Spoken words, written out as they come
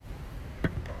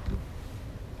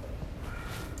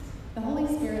the Holy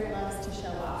Spirit loves to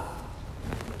show off.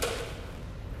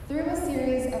 Through a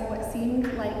series of what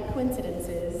seemed like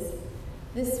coincidences,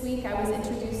 this week I was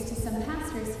introduced to some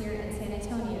pastors here in San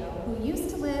Antonio who used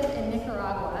to live in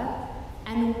Nicaragua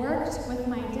and worked with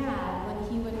my dad when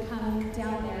he would come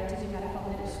down there to do medical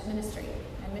ministry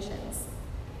and missions.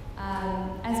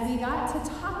 As we got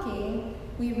to talking,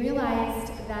 we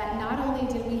realized that not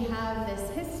only did we have this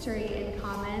history in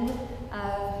common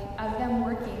of them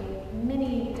working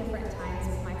many different times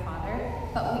with my father,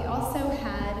 but we also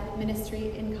had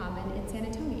ministry in common in San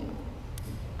Antonio.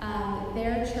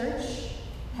 Their church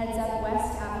heads up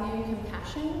West Avenue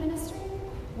Compassion Ministry,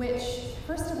 which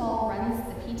first of all runs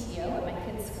the PTO at my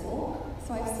kids' school.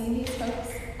 So I've seen these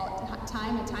folks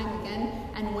time and time again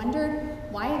and wondered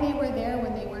why they were there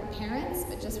when they weren't parents,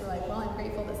 but just were like, well, I'm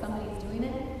grateful that somebody's doing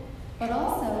it. But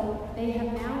also, they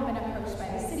have now been approached by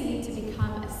the city to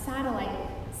become a satellite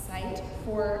site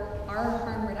for our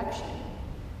harm reduction.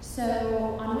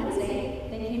 So on Wednesday,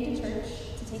 they came to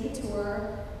church to take a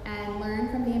tour and learn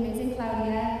from the amazing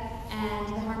Claudia and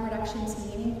the harm reduction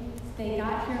team. They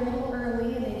got here a little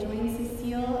early and they joined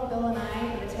Cecile, Bill, and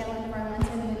I at the tail end of our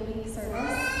Lenten midweek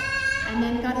service, and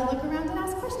then got to look around and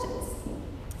ask questions.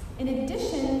 In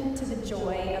addition to the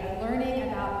joy of learning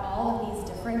about all of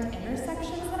these different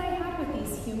intersections that I had with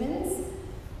these humans,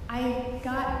 I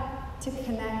got to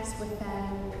connect with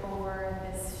them over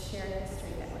this shared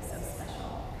history that was so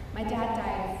special. My dad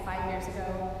died 5 years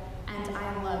ago, and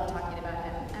I love talking about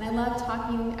him. And I love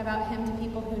talking about him to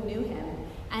people who knew him.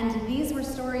 And these were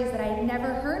stories that I'd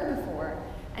never heard before,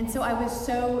 and so I was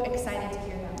so excited to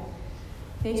hear them.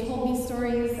 They told me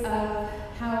stories of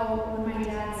how when my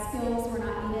dad's skills were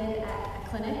not needed at a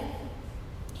clinic,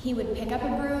 he would pick up a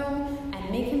broom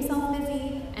and make himself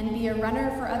busy and be a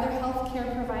runner for other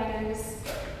healthcare providers.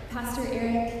 Pastor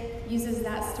Eric uses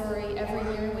that story every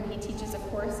year when he teaches a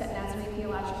course at Nazarene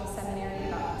Theological Seminary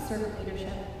about servant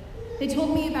leadership. They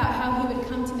told me about how he would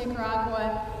come to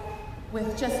Nicaragua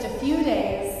with just a few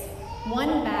days,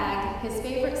 one bag, his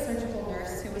favorite surgical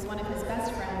nurse, who was one of his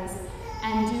best friends,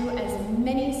 and do as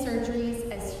many surgeries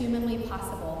as humanly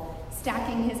possible,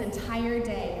 stacking his entire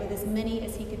day with as many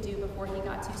as he could do before he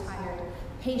got too tired.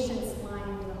 Patients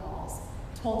lined the halls,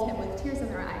 told him with tears in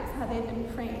their eyes how they'd been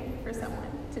praying for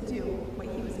someone to do what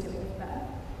he was doing for them.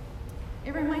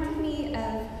 It reminded me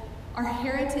of our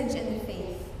heritage in the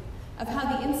faith, of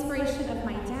how the inspiration of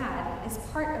my dad is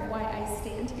part of why I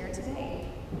stand here today,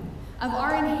 of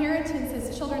our inheritance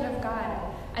as children of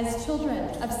God, as children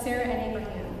of Sarah and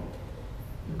Abraham.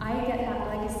 I get that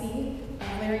legacy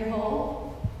of Larry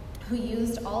Hull, who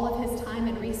used all of his time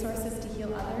and resources to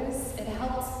heal others. It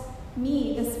helped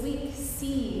me this week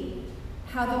see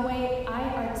how the way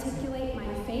I articulate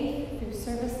my faith through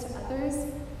service to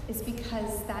others is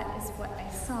because that is what I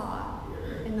saw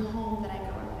in the home that I grew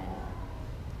up in.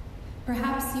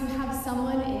 Perhaps you have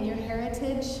someone in your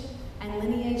heritage and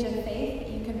lineage of faith that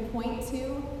you can point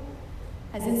to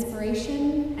as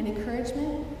inspiration and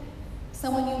encouragement,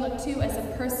 someone you look to as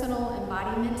a personal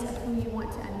embodiment of who you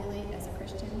want to emulate as a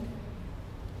Christian.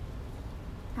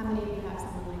 How many of you have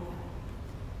someone like that?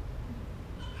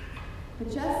 But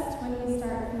just when we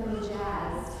start feeling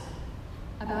jazzed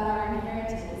about our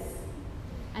inheritance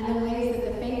and the ways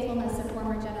that the faithfulness of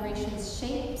former generations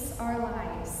shapes our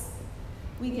lives,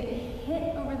 we get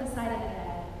hit over the side of the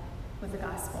head with the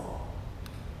gospel.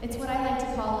 It's what I like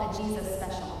to call a Jesus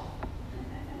special.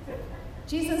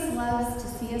 Jesus loves to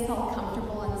see us all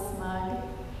comfortable and smug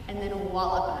and then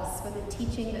wallop us with a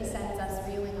teaching that sends us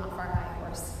reeling off our high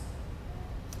horse.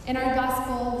 In our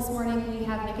gospel this morning, we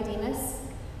have Nicodemus,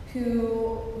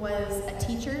 who was a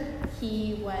teacher.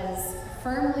 He was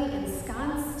firmly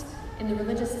ensconced in the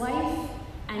religious life,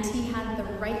 and he had the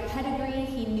right pedigree.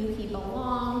 He knew he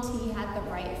belonged. He had the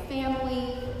right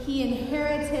family. He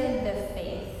inherited the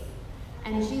faith.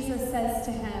 And Jesus says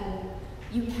to him,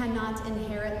 "You cannot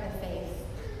inherit the faith."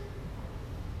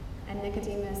 And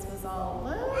Nicodemus was all,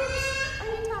 "What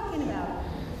are you talking about?"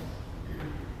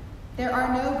 There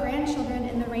are no grandchildren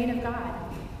in the reign of God.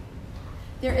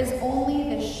 There is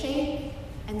only the shape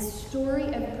and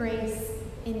story of grace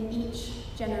in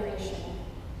each generation.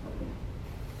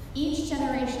 Each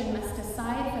generation must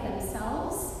decide for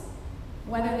themselves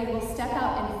whether they will step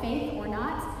out in faith or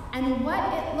not, and what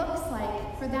it looks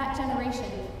like for that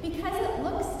generation, because it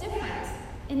looks different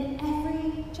in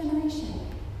every generation.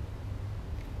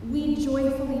 We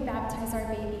joyfully baptize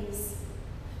our babies.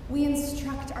 We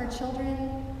instruct our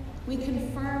children. We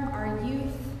confirm our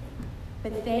youth,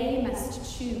 but they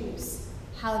must choose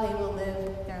how they will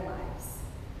live their lives.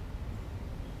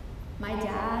 My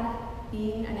dad,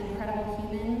 being an incredible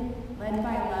human, led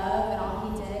by love and all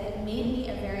he did, made me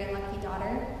a very lucky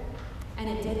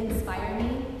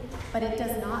but it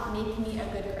does not make me a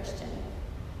good Christian.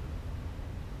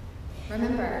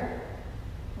 Remember,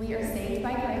 we are saved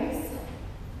by grace.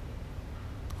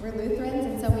 We're Lutherans,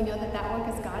 and so we know that that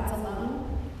work is God's alone.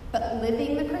 But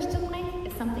living the Christian life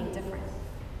is something different.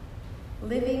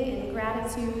 Living in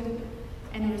gratitude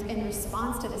and in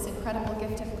response to this incredible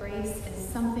gift of grace is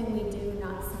something we do,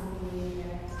 not something we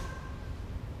inherit.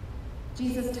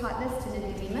 Jesus taught this to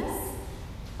Nicodemus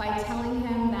by telling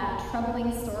him that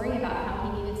troubling story about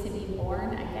how he needed to be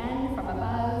born again from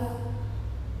above.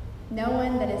 No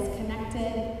one that is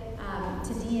connected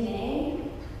to DNA,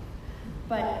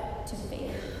 but to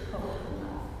faith, hope, and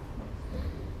love.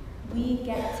 We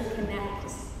get to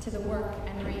connect to the work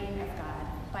and reign of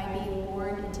God by being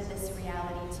born into this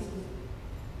reality too.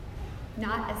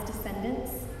 Not as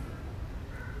descendants,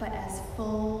 but as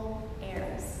full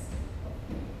heirs.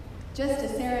 Just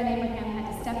as Sarah and Abraham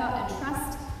had to step out and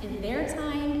trust in their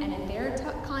time and in their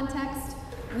context,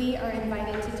 we are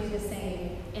invited to do the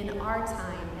same in our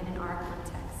time and in our context.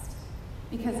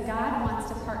 Because God wants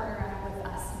to partner up with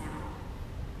us now.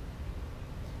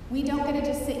 We don't get to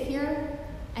just sit here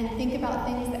and think about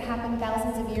things that happened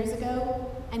thousands of years ago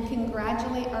and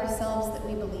congratulate ourselves that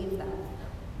we believe them.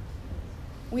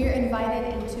 We are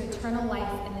invited into eternal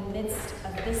life in the midst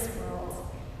of this world,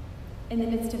 in the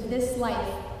midst of this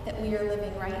life that we are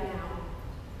living right now.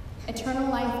 Eternal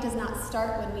life does not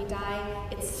start when we die.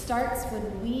 It starts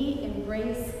when we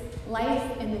embrace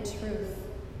life in the truth,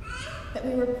 that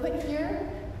we were put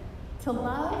here to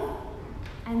love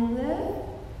and live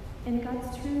in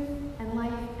God's truth and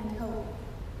life and hope.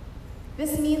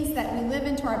 This means that we live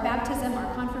into our baptism,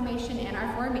 our confirmation, and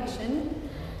our formation.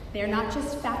 They are not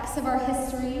just facts of our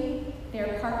history. They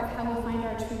are part of how we find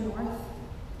our true north.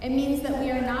 It means that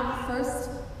we are not first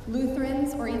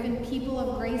Lutherans or even people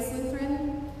of Grace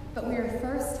Lutheran, but we are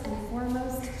first and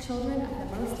foremost children of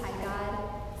the Most High God,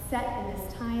 set in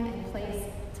this time and place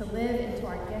to live into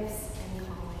our gifts and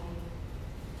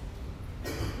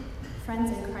calling.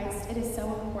 Friends in Christ, it is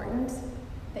so important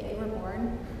that you were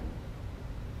born.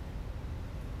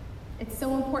 It's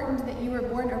so important that you were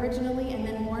born originally and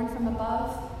then born from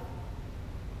above.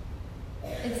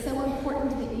 It's so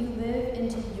important that you live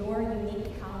into your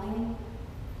unique calling,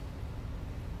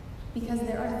 because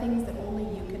there are things that only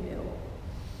you can do.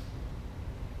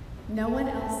 No one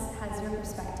else has your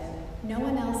perspective. No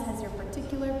one else has your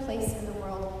particular place in the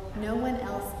world. No one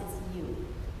else is you.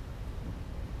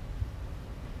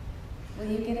 Will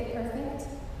you get it perfect?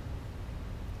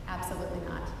 Absolutely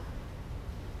not.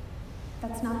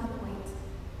 That's not the point.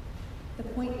 The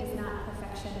point is not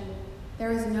perfection.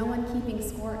 There is no one keeping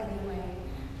score anyway.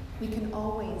 We can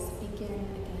always begin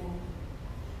again.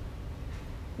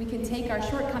 We can take our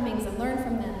shortcomings and learn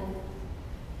from them,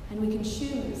 and we can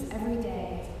choose every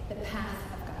day the path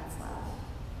of God's love.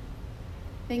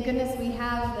 Thank goodness we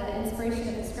have the inspiration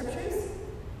of the scriptures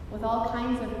with all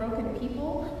kinds of broken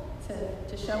people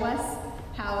to show us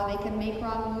how they can make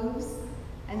wrong moves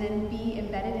and then be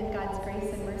embedded in God's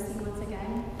grace and mercy once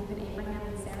again, even Abraham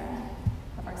and Sarah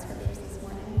of our scriptures this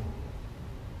morning.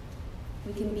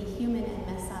 We can be human and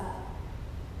mess up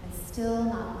and still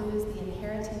not lose the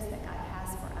inheritance that God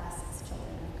has for us as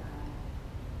children of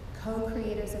God.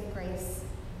 Co-creators of grace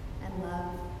and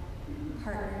love,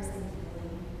 partners in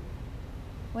healing.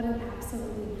 What an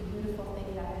absolutely beautiful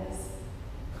thing that is.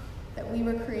 That we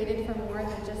were created for more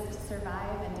than just to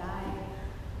survive and die.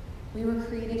 We were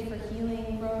created for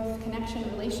healing, growth, connection,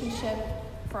 relationship,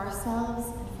 for ourselves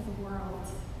and for the world.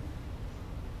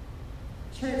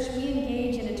 Church, we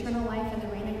engage in eternal life in the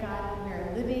reign of God when we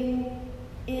are living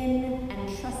in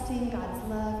and trusting God's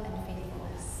love and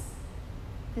faithfulness.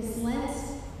 This Lent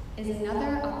is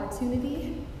another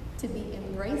opportunity to be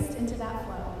embraced into that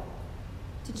flow,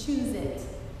 to choose it,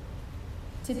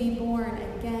 to be born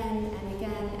again and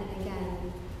again and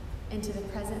again into the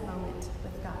present moment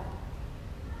with God.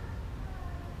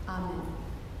 Amen.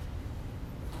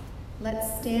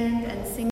 Let's stand and sing.